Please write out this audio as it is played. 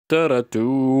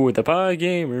With the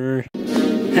ThePieGamer.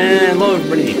 Hello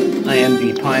everybody, I am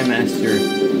the Pie Master,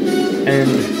 and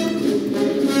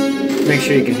make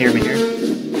sure you can hear me here.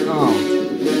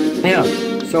 Yeah,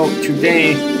 so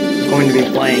today I'm going to be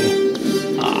playing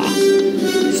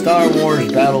Star Wars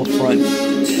Battlefront 2.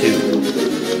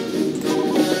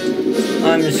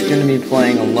 I'm just going to be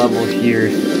playing a level here.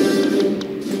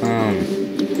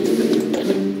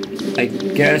 I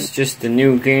guess just a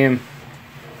new game.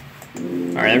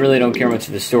 Alright, I really don't care much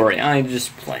of the story. I'm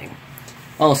just playing.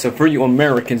 Also, for you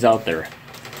Americans out there,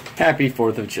 happy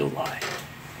 4th of July.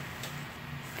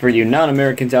 For you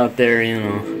non-Americans out there, you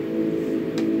know,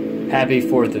 happy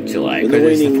 4th of July.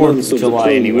 Because it's the 4th of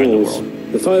July anywhere in the world.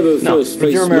 No, if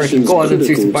you're American, go out and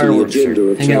see some fireworks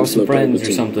or hang out with some friends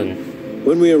or something.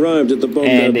 When we arrived at the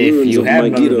and if you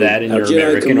have none of that and you're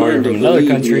American or you're from another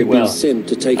country, well,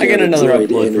 I got another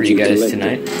upload for you guys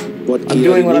tonight. I'm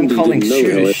doing what I'm calling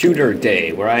Shooter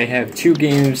Day, where I have 2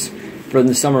 games for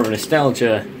the Summer of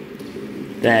Nostalgia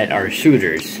that are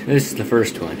shooters. This is the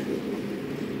first one.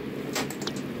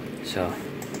 So,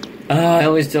 I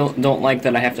always don't like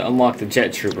that I have to unlock the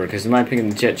Jet Trooper, because in my opinion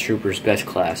the Jet Trooper is best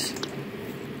class.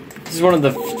 This is one of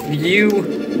the few,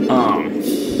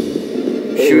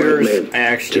 shooters I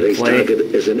actually play.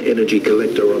 Is an energy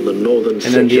collector on the northern and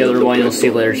then the other one you'll see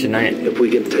later tonight. If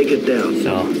we can take it down,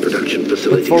 so production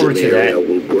facilities look forward to that.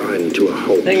 Will grind to a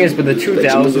halt. Thing is, with the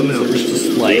 2000s, it was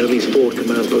just like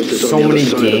so many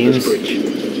games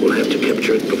we'll have to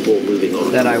capture it before moving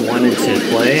on. that I wanted to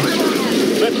play.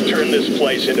 Let's turn this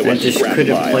place into I just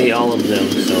couldn't play all of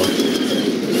them. So,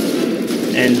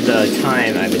 and the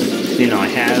time I'm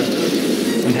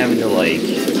having to like.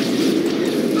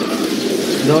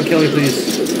 Don't kill me,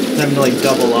 please. I'm having to like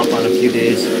double up on a few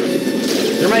days.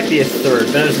 There might be a third,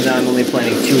 but as of now I'm only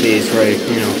planning 2 days where I,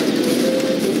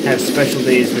 have special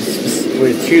days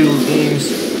with 2 games.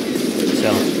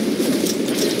 So,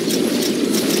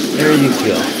 there you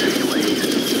go.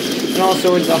 And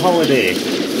also it's a holiday.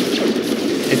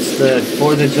 It's the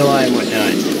 4th of July and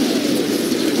whatnot.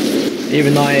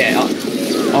 Even though I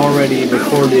already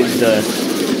recorded the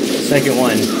second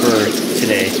one for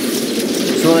today.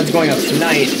 So when it's going up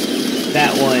tonight,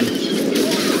 that one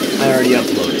I already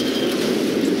uploaded.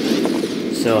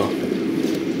 So,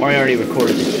 or I already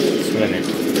recorded it. That's what I meant.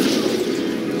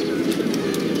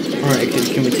 Alright,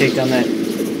 can we take down that?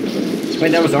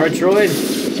 Wait, that was our droid? I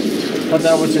thought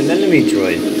that was an enemy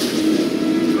droid.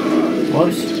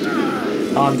 Whoops.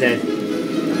 Oh, I'm dead.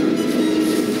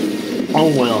 Oh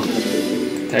well.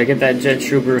 Did I get that Jet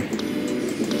Trooper?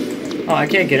 Oh, I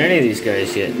can't get any of these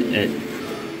guys yet.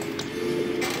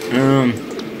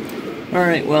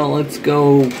 Alright, well, let's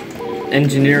go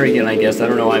engineer again, I guess. I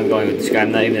don't know why I'm going with this guy.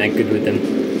 I'm not even that good with him.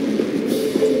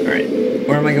 Alright,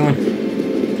 where am I going?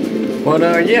 But,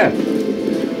 yeah.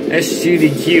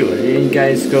 SGDQ. You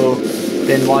guys go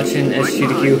then watching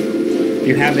SGDQ. If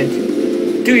you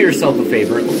haven't, do yourself a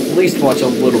favor. At least watch a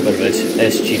little bit of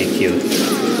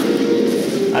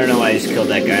SGDQ. I don't know why I just killed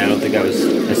that guy. I don't think that was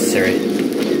necessary.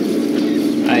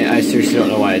 I seriously don't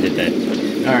know why I did that.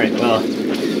 Alright, well.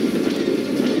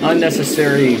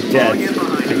 Unnecessary death,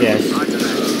 I guess. I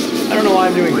don't know why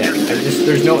I'm doing that.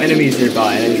 There's no enemies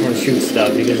nearby, and I just want to shoot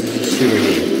stuff because it's a shooter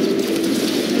game.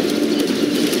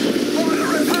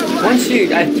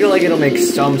 I feel like it'll make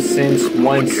some sense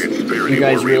once you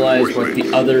guys realize what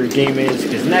the other game is,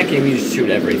 because in that game you just shoot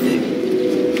everything.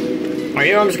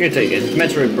 Alright, I'm just gonna tell you guys, it's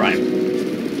Metroid Prime.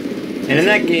 And in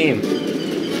that game,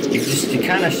 you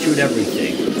kind of shoot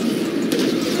everything.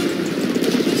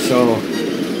 So,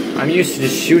 I'm used to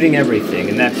just shooting everything,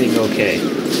 and that being okay.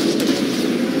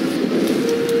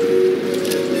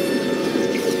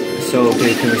 So,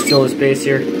 okay, can we steal this base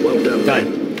here? Well done.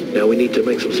 Done. Now we need to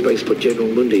make some space for General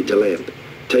Mundi to land.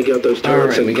 Take out those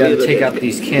turrets. Alright, we gotta take out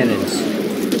these cannons.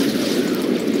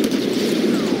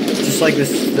 Just like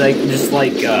this, we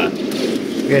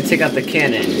gotta take out the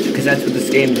cannon, because that's what this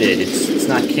game did. It's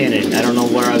not canon. I don't know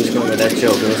where I was going with that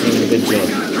joke. It wasn't even a good joke.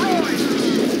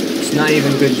 It's not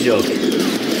even a good joke. I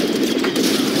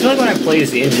feel like when I play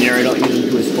as the engineer, I don't use him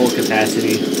to his full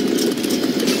capacity.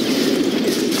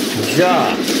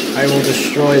 Ja! I will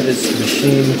destroy this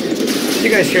machine. If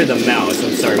you guys hear the mouse,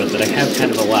 I'm sorry about that. I have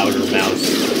kind of a louder mouse.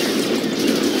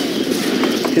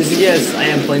 Because yes, I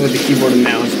am playing with the keyboard and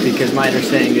mouse, because my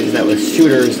understanding is that with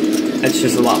shooters, that's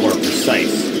just a lot more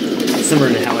precise.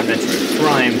 Similar to how in Metroid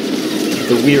Prime,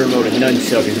 the Wii Remote and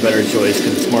Nunchuck is a better choice,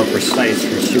 because it's more precise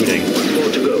for shooting.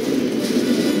 More to go.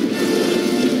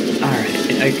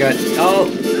 I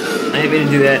didn't mean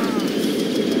to do that.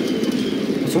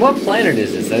 So what planet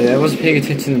is this? I wasn't paying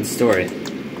attention to the story.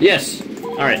 Yes!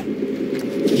 Alright.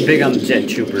 Big on the Jet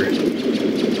Trooper.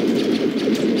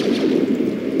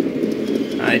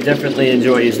 I definitely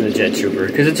enjoy using the jet trooper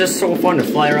because it's just so fun to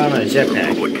fly around on a jetpack.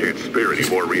 Republic can't spare any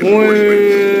more Woo!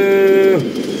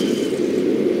 reinforcements.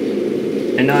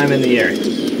 And now I'm in the air.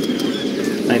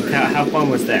 Like, how fun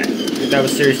was that? That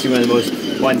was seriously one of the most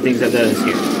fun things I've done in this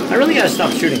game. I really gotta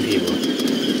stop shooting people.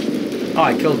 Oh,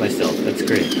 I killed myself. That's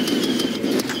great.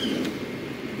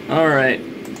 Alright.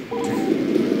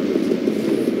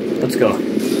 Let's go.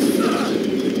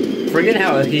 Forget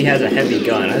how he has a heavy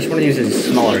gun. I just want to use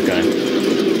his smaller gun.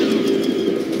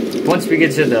 Once we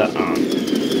get to the,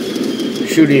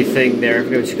 shooty thing there, I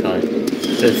forget what you call it.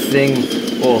 The thing,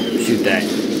 we'll shoot that.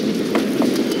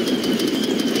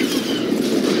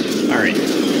 Alright.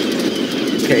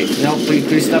 Okay, no,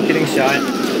 please stop getting shot.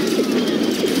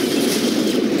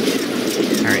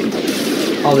 Alright.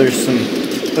 Oh, there's some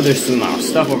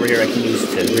stuff over here I can use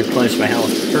to replenish my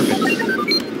health.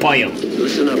 Perfect. Bam!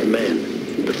 Listen up, man.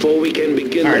 Before we can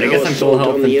begin Alright, I guess I'm full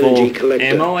health and full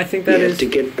ammo, I think that is. To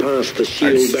get past the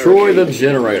shield destroy the barricade.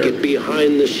 generator. Get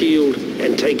behind the shield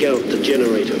and take out the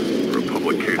generator.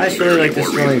 Republic can't I just spare really any like more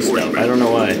destroying stuff. reinforcements. I don't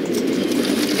know why.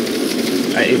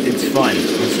 It's fun.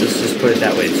 Let's just put it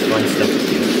that way. It's fun stuff to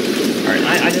do. Alright,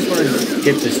 I just want to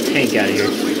get this tank out of here.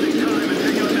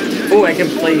 Oh, I can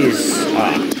play as...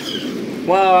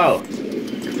 wow!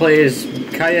 Play as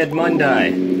Kayed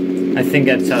Mundai. I think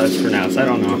that's how it's pronounced. I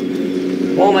don't know.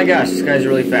 Oh my gosh, this guy's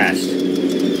really fast.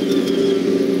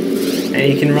 And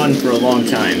he can run for a long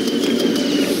time.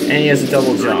 And he has a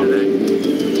double jump.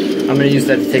 I'm gonna use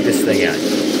that to take this thing out.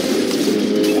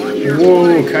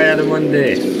 Whoa, Kayed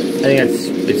Mundai. I think that's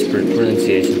its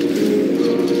pronunciation.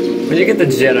 When you get the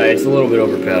Jedi, it's a little bit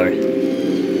overpowered.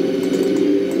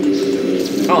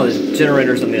 Oh, the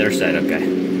generator's on the other side, okay.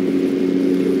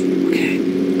 Okay,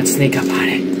 let's sneak up on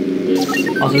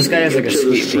it. Also, this guy has like a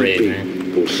sweet parade, man.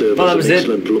 Well, that was it.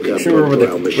 Trooper with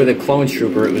a clone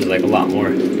trooper, it was like a lot more.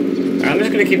 Alright, I'm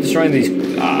just gonna keep destroying these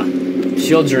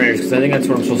shield generators because I think that's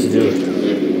what I'm supposed to do.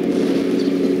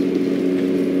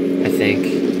 I think.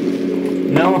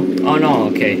 No? Oh no,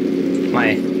 okay.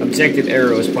 My objective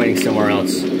arrow is pointing somewhere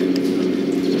else.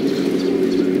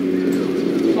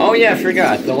 Oh yeah, I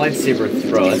forgot. The lightsaber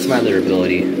throw. That's my other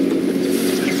ability.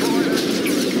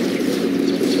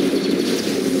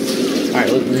 Alright,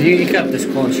 you got this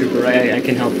clone trooper, right? I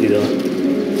can help you though.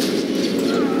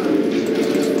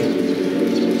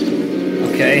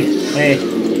 Okay. Hey.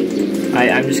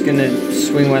 I'm just gonna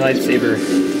swing my lightsaber.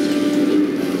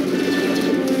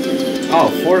 Oh,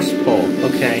 force pull.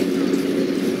 Okay.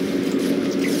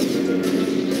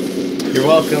 You're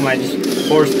welcome. I just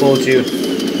force pulled you.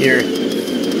 Here.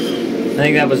 I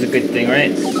think that was a good thing,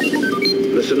 right?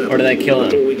 Listen up. Or did I kill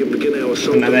him? We can begin our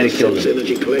assault I might have killed him.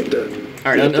 energy collector.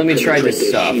 Alright, let me try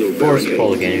this force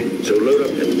pull again. So load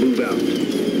up and move out.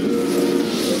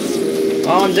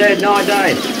 Oh, I'm dead. No, I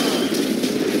died.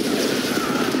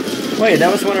 Wait,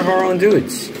 that was one of our own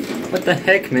dudes. What the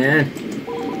heck, man?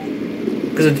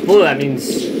 Because it's blue, that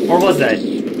means... Or was that?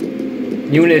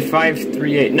 Unit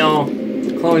 538. No.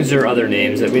 Clones are other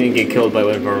names that we didn't get killed by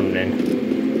one of our own men.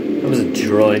 That was a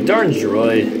droid. Darn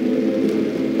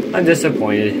droid. I'm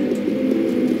disappointed.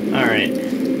 Alright.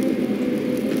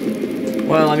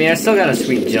 Well, I mean, I still got a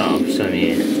sweet jump, so I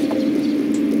mean...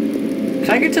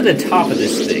 Can I get to the top of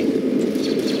this thing?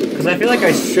 Because I feel like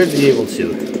I should be able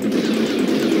to.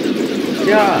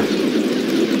 Yeah!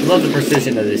 I love the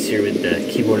precision of this here with the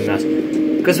keyboard and mouse.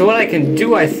 Because what I can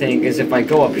do, I think, is if I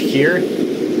go up here...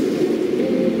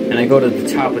 And I go to the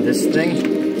top of this thing...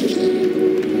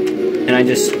 And I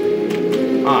just...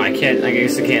 I can't, I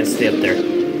guess I can't stay up there.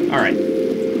 Alright.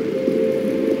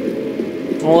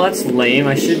 Well, that's lame.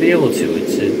 I should be able to.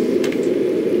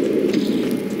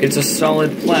 It's a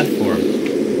solid platform.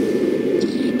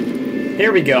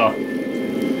 Here we go.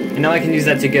 And now I can use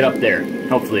that to get up there.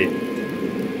 Hopefully.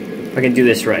 If I can do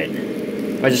this right.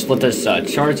 If I just let this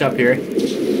charge up here.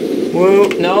 Woo!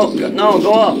 No,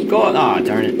 go up. Go up. Ah,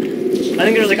 darn it. I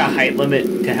think there's like a height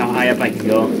limit to how high up I can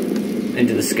go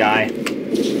into the sky.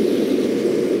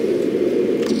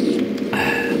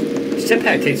 This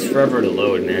jetpack takes forever to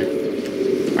load, man.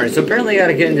 Alright, so apparently I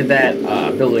gotta get into that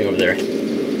building over there.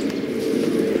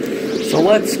 So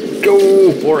let's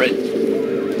go for it.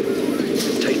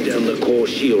 Take down the core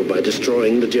shield by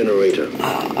destroying the generator.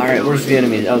 Alright, where's the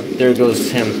enemy? Oh, there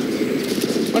goes him.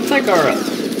 Looks like our...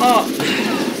 Oh!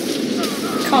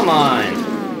 Come on!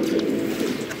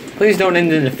 Please don't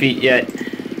end in defeat yet.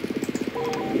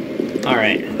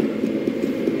 Alright.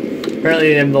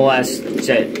 Apparently I'm the last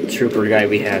jet trooper guy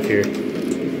we have here.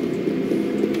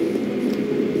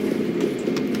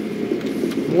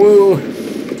 Woo!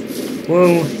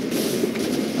 Woo!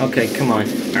 Okay, come on.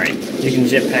 Alright, you can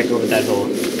jetpack over that hole.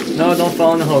 No, don't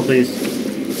fall in the hole, please.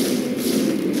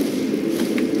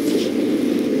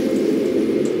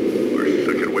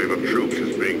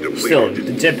 still,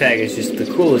 the jetpack is just the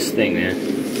coolest thing, man.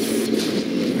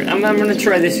 I'm gonna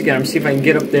try this again. I'm gonna see if I can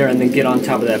get up there and then get on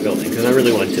top of that building, because I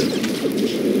really want to.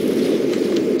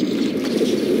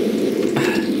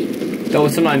 Though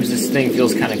sometimes this thing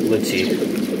feels kind of glitchy.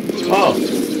 Oh,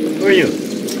 who are you?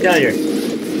 Get out of here.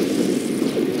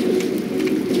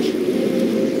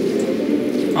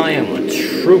 I am a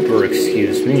trooper,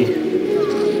 excuse me.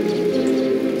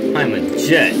 I'm a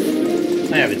jet.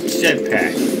 I have a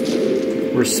jetpack.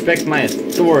 Respect my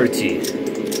authority.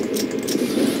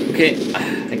 Okay,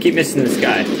 I keep missing this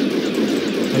guy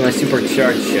with my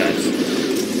supercharged shots.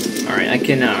 Alright, I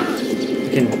can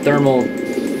thermal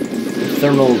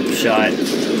shot.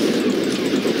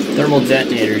 Thermal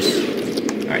detonators.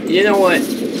 Alright, you know what?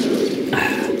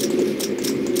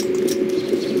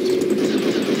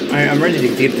 Alright, I'm ready to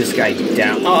get this guy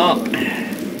down. Oh!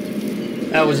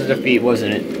 That was a defeat,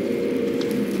 wasn't it?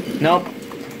 Nope.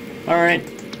 Alright.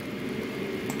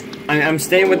 I'm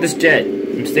staying with this jet.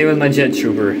 I'm staying with my jet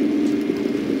trooper.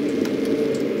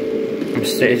 I'm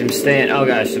staying. Oh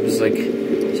gosh, it was like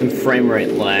some frame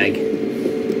rate lag.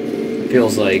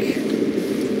 Feels like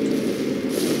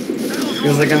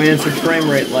I'm in some frame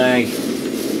rate lag.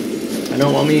 I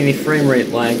don't want any frame rate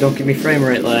lag. Don't give me frame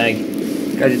rate lag.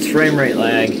 Guys, it's frame rate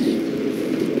lag.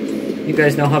 You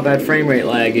guys know how bad frame rate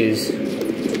lag is.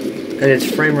 Guys,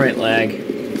 it's frame rate lag.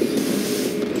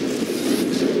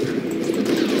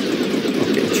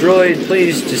 Okay, droid,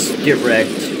 please just get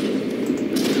wrecked.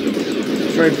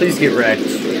 Droid, please get wrecked.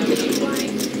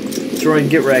 Droid,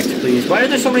 get wrecked, please. Why are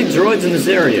there so many droids in this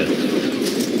area?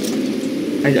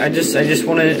 I just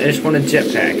want a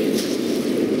jetpack.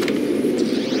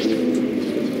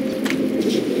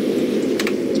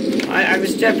 I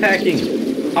was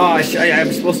jetpacking. Oh, I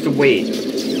was supposed to wait.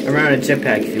 I'm out of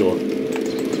jetpack fuel.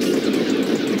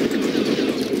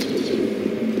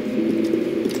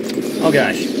 Oh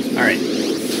gosh. Alright.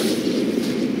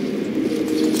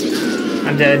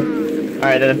 I'm dead.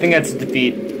 Alright, I think that's a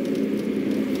defeat.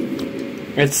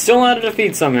 It's still not a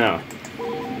defeat somehow.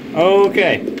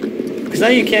 Okay. Because now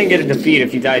you can't get a defeat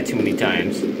if you die too many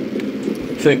times.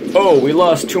 It's like, oh, we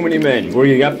lost too many men. Well,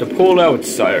 you have to pull out,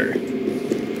 sire.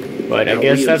 But I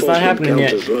guess that's not happening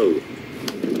yet.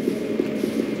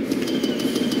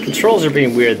 Controls are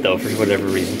being weird, though, for whatever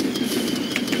reason.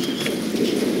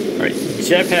 Alright,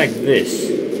 jetpack this.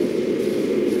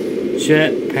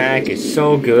 Jetpack is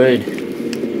so good.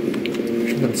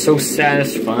 Something so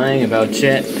satisfying about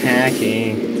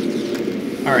jetpacking.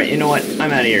 Alright, you know what?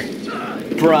 I'm out of here.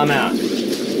 Bro, I'm out.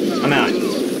 I'm out.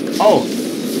 Oh!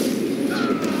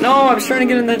 No, I was trying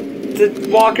to get in the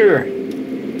walker.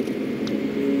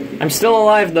 I'm still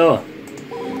alive, though.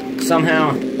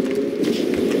 Somehow.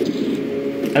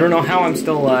 I don't know how I'm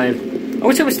still alive. I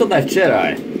wish I was still that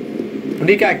Jedi. But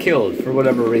he got killed, for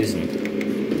whatever reason.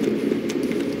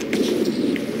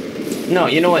 No,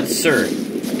 you know what, sir?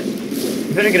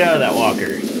 You better get out of that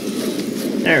walker.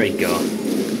 There we go.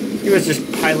 He was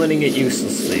just piloting it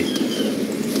uselessly.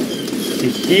 So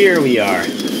here we are.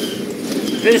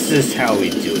 This is how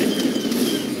we do it.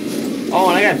 Oh,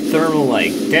 and I got thermal,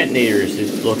 like, detonators,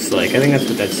 it looks like. I think that's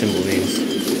what that symbol means.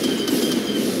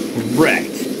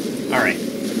 Wrecked. Alright. I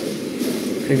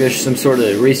think there's some sort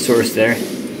of resource there.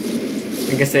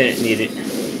 I guess I didn't need it.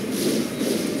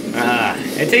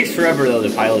 It takes forever, though, to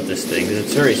pilot this thing, because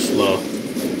it's very slow.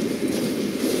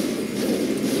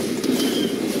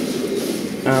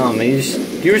 Oh, man,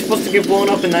 you were supposed to get blown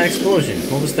up in that explosion.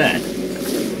 What was that?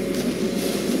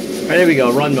 Alright, there we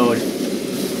go, run mode.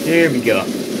 Here we go.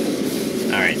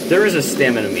 Alright, there is a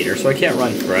stamina meter, so I can't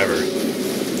run forever.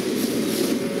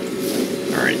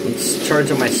 Alright, let's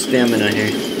charge up my stamina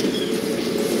here.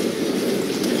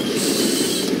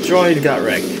 Droid got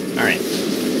wrecked. Alright.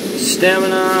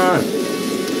 Stamina!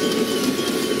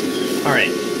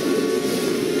 Alright.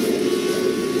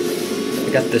 I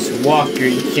got this walker,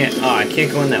 you can't... Oh, I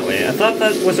can't go in that way. I thought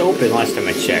that was open last time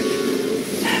I checked.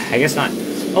 I guess not.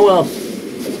 Oh well.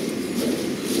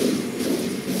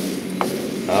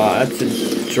 That's a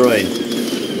droid.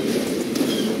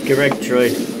 Get wrecked,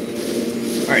 droid.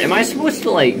 Alright, am I supposed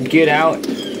to, like, get out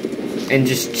and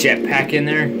just jetpack in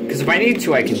there? Because if I need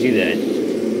to, I can do that.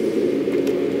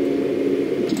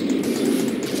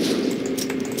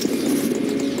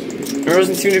 There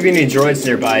doesn't seem to be any droids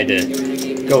nearby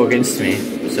to go against me,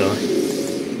 so...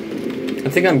 I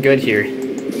think I'm good here.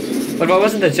 But if I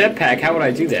wasn't the jetpack, how would I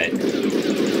do that?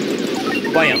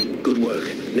 Bam! Good work.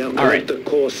 Now alright. the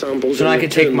core samples so now I can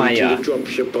take my,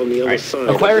 dropship on the other side.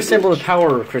 Acquire a sample of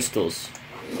power crystals.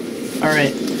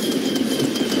 Alright.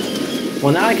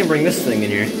 Well, now I can bring this thing in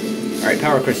here. Alright,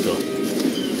 power crystal.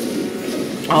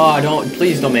 Oh,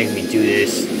 please don't make me do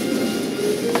this.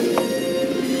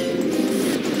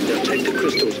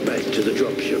 crystals back to the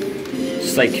dropship.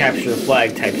 Just like capture the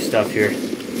flag type stuff here.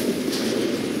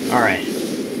 Alright.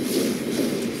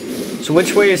 So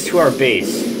which way is to our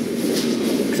base?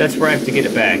 Because that's where I have to get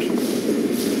it back.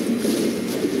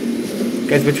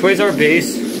 Guys, which way's our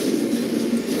base?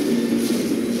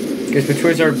 Guys, which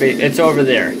way's our base? It's over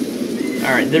there.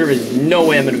 Alright, there is no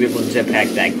way I'm going to be able to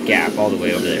jetpack that gap all the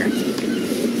way over there.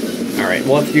 Alright,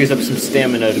 we'll have to use up some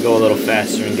stamina to go a little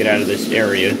faster and get out of this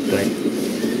area, but...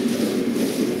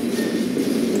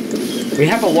 we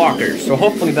have a walker, so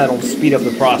hopefully that'll speed up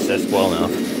the process well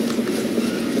enough.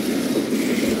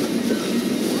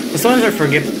 Sometimes I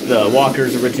forget the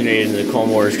walkers originated in the Clone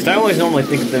Wars, because I always normally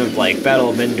think of them as like Battle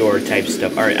of Endor type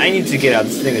stuff. Alright, I need to get out.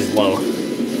 This thing is low.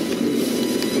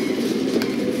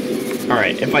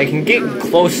 Alright, if I can get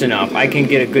close enough, I can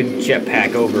get a good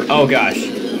jetpack over. Oh gosh.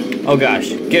 Oh gosh.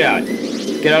 Get out.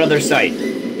 Get out of their sight.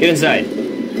 Get inside.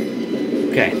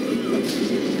 Okay.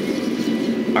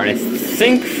 Alright, I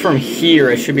think from here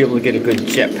I should be able to get a good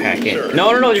jetpack in.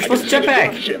 No, you're supposed to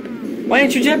jetpack! Why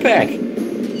didn't you jetpack?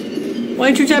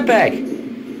 Why didn't you jetpack?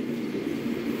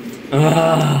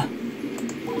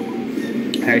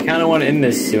 I kinda want to end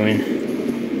this soon.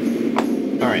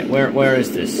 Alright, where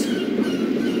is this?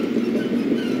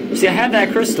 See, I had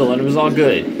that crystal and it was all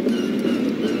good.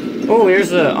 Oh, here's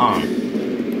the,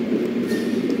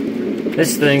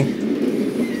 this thing.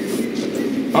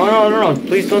 Oh, no,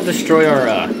 please don't destroy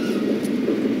our,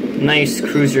 nice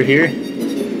cruiser here.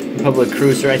 Public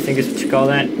cruiser, I think is what you call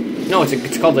that. No,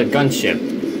 it's called a gunship.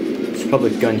 It's a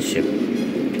public gunship.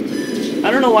 I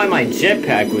don't know why my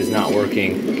jetpack was not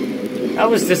working. That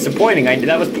was disappointing.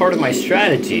 That was part of my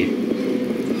strategy.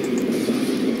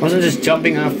 I wasn't just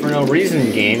jumping off for no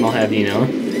reason, game, I'll have you know.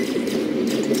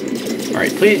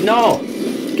 Alright, please, no!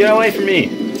 Get away from me!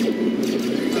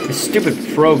 This stupid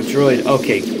probe droid,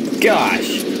 okay,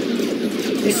 gosh!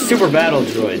 These super battle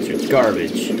droids are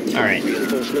garbage. Alright.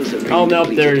 Oh, nope,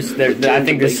 I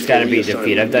think this has gotta be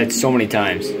defeat. I've died so many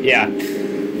times. Yeah.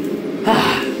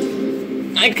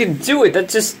 I could do it, that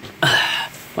just...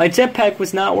 my jetpack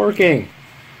was not working.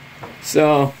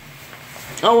 So...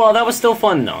 oh well, that was still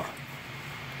fun, though.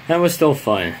 That was still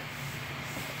fun.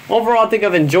 Overall, I think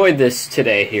I've enjoyed this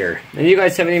today here. And you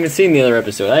guys haven't even seen the other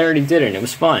episode. I already did it, and it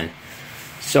was fun.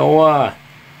 So,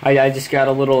 I just got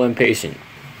a little impatient.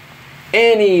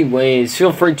 Anyways,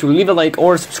 feel free to leave a like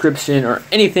or a subscription or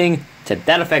anything to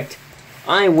that effect.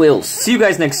 I will see you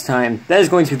guys next time. That is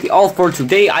going to be all for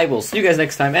today. I will see you guys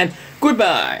next time, and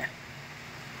goodbye.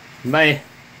 Bye.